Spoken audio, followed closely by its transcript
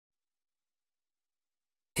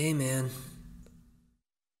Hey man,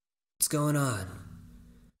 what's going on?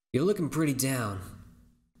 You're looking pretty down,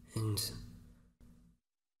 and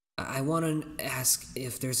I want to ask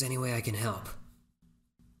if there's any way I can help.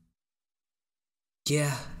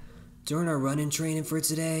 Yeah, during our run-in training for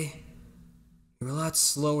today, you were a lot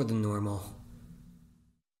slower than normal.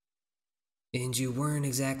 And you weren't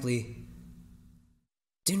exactly...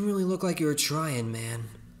 Didn't really look like you were trying, man.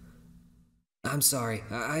 I'm sorry,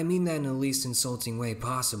 I mean that in the least insulting way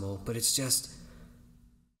possible, but it's just...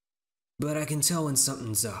 But I can tell when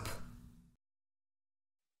something's up.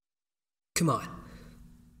 Come on,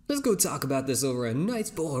 let's go talk about this over a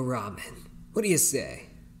nice bowl of ramen. What do you say?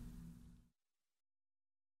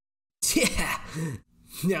 Yeah,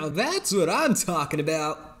 now that's what I'm talking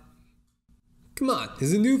about. Come on,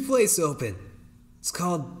 there's a new place open. It's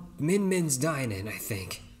called Min Min's Dine-In, I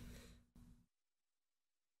think.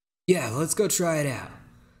 Yeah, let's go try it out.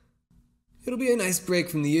 It'll be a nice break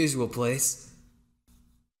from the usual place.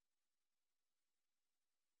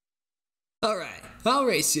 Alright, I'll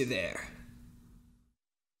race you there.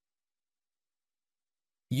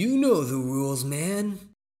 You know the rules, man.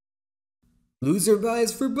 Loser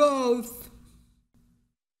buys for both.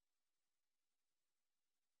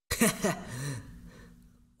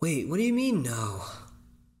 Wait, what do you mean no?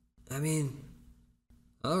 I mean,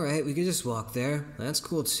 alright, we could just walk there. That's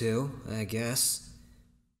cool too, I guess.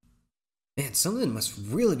 Man, something must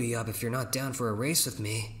really be up if you're not down for a race with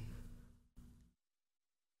me.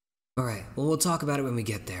 Alright, well we'll talk about it when we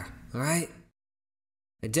get there, alright?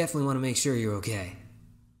 I definitely want to make sure you're okay.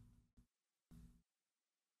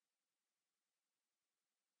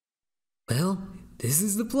 Well, this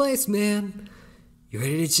is the place, man. You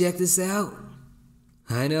ready to check this out?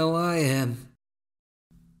 I know I am.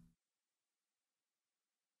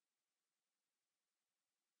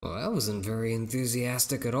 Well, that wasn't very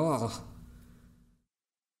enthusiastic at all.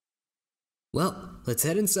 Well, let's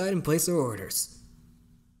head inside and place our orders.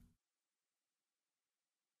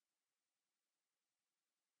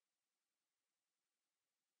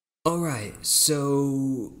 Alright,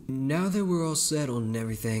 so now that we're all settled and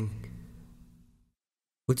everything,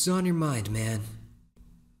 what's on your mind, man?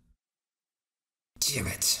 Damn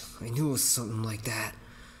it, I knew it was something like that.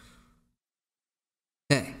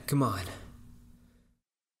 Hey, come on.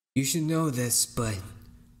 You should know this, but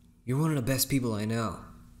you're one of the best people I know.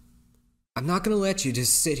 I'm not gonna let you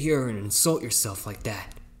just sit here and insult yourself like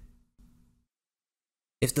that.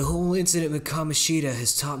 If the whole incident with Kamoshida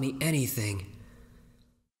has taught me anything,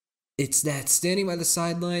 it's that standing by the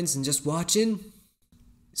sidelines and just watching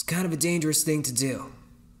is kind of a dangerous thing to do.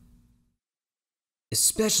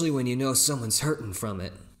 Especially when you know someone's hurting from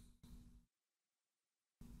it.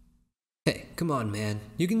 Hey, come on, man.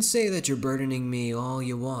 You can say that you're burdening me all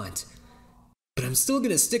you want, but I'm still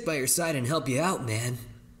gonna stick by your side and help you out, man.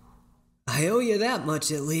 I owe you that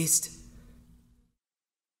much, at least.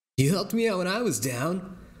 You helped me out when I was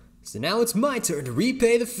down, so now it's my turn to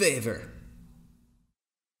repay the favor.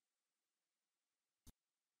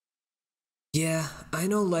 Yeah, I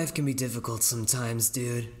know life can be difficult sometimes,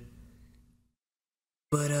 dude.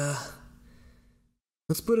 But,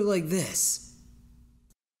 let's put it like this.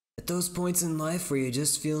 At those points in life where you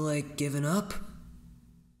just feel like giving up,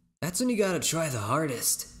 that's when you gotta try the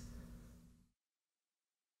hardest.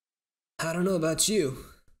 I don't know about you,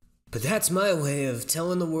 but that's my way of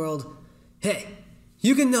telling the world, hey,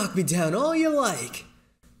 you can knock me down all you like,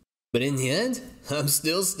 but in the end, I'm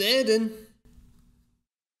still standing.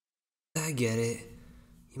 I get it.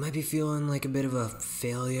 You might be feeling like a bit of a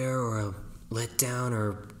failure or a letdown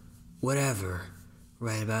or whatever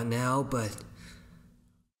right about now, but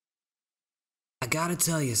I gotta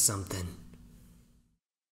tell you something.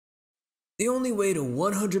 The only way to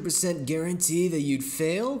 100% guarantee that you'd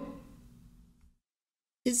fail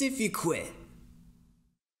is if you quit.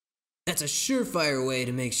 That's a surefire way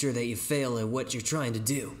to make sure that you fail at what you're trying to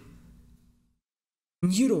do.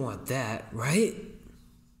 You don't want that, right?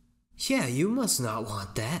 Yeah, you must not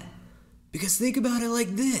want that. Because think about it like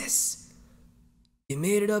this. You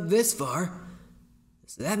made it up this far,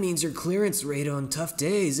 so that means your clearance rate on tough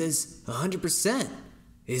days is 100%,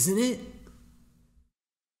 isn't it?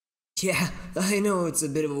 Yeah, I know it's a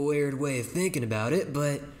bit of a weird way of thinking about it,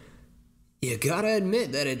 but you gotta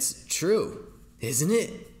admit that it's true, isn't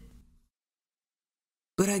it?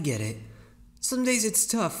 But I get it. Some days it's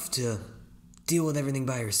tough to deal with everything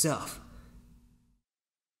by yourself.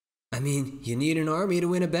 I mean, you need an army to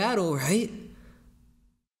win a battle, right?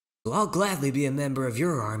 So I'll gladly be a member of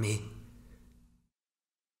your army.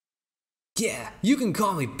 Yeah, you can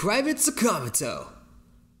call me Private Sakamoto.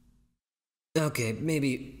 Okay,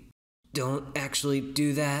 maybe don't actually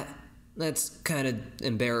do that. That's kind of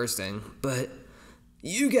embarrassing, but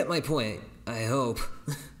you get my point, I hope.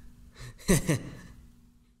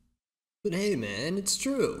 But hey man, it's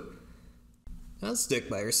true. I'll stick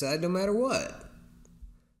by your side no matter what.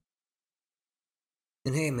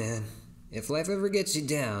 And hey man, if life ever gets you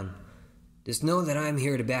down, just know that I'm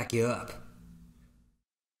here to back you up.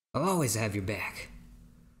 I'll always have your back.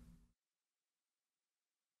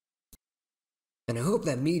 And I hope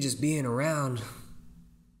that me just being around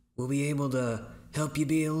will be able to help you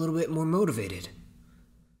be a little bit more motivated.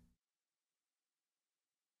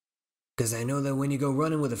 Because I know that when you go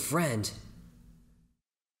running with a friend,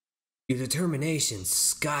 your determination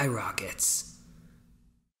skyrockets.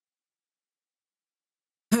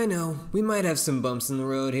 I know, we might have some bumps in the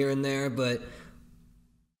road here and there, but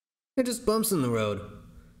they're just bumps in the road.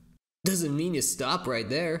 Doesn't mean you stop right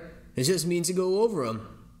there. It just means you go over them,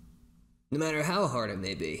 no matter how hard it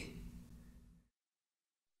may be.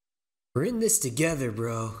 We're in this together,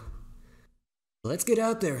 bro. Let's get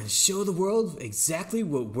out there and show the world exactly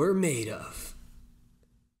what we're made of.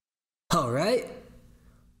 Alright?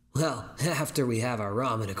 Well, after we have our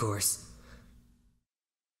ramen, of course.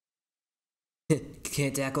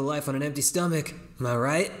 Can't tackle life on an empty stomach, am I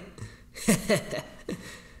right?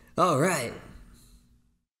 Alright.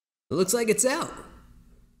 It looks like it's out.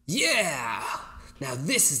 Yeah! Now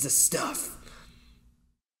this is the stuff.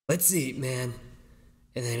 Let's eat, man.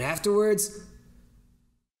 And then afterwards,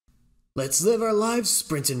 let's live our lives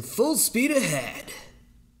sprinting full speed ahead.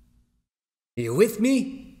 You with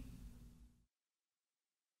me?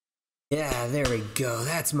 Yeah, there we go.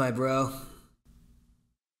 That's my bro.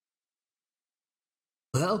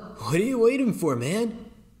 Well, what are you waiting for,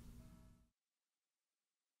 man?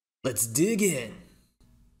 Let's dig in.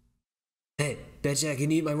 Hey, betcha I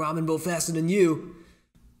can eat my ramen bowl faster than you.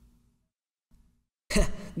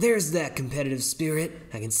 There's that competitive spirit.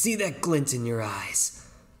 I can see that glint in your eyes.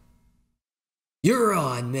 You're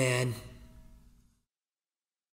on, man.